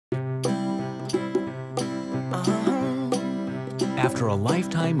After a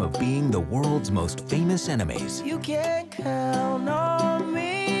lifetime of being the world's most famous enemies, You can count on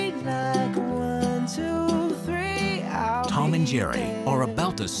me like 1, 2, 3. Tom and Jerry are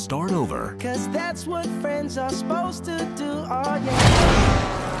about to start over. 'Cause that's what friends are supposed to do. Oh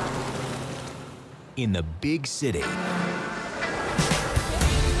yeah. In the big city.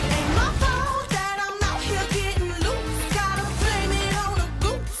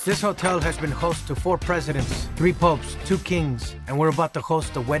 This hotel has been host to 4 presidents, 3 popes, 2 kings, and we're about to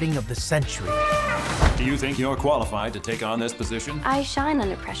host the wedding of the century. Do you think you're qualified to take on this position? I shine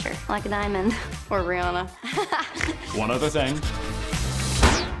under pressure, like a diamond. Or Rihanna. One other thing.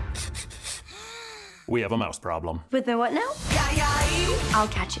 We have a mouse problem. With the what now? I'll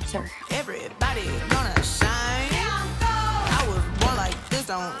catch it, sir. Everybody gonna shine. I was born like this,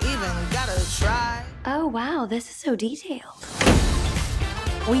 don't even gotta try. Oh, wow, this is so detailed.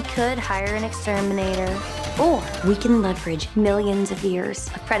 We could hire an exterminator, or we can leverage millions of years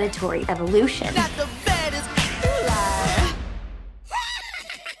of predatory evolution. Got the baddest lie.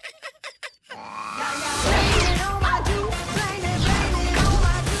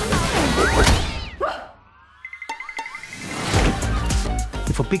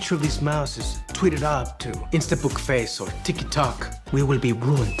 If a picture of this mouse is tweeted out to Instabook Face or TikTok, we will be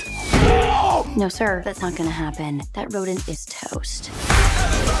ruined. No, sir, that's not gonna happen. That rodent is toast.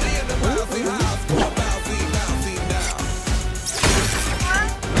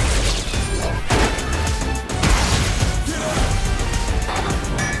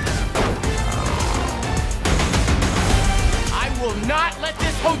 I will not let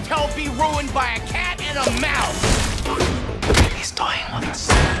this hotel be ruined by a cat and a mouse! He's toying with us.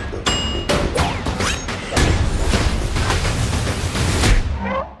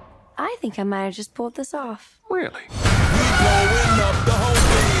 I think I might have just pulled this off. Really? Blowing up the whole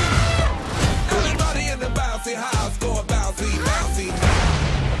thing.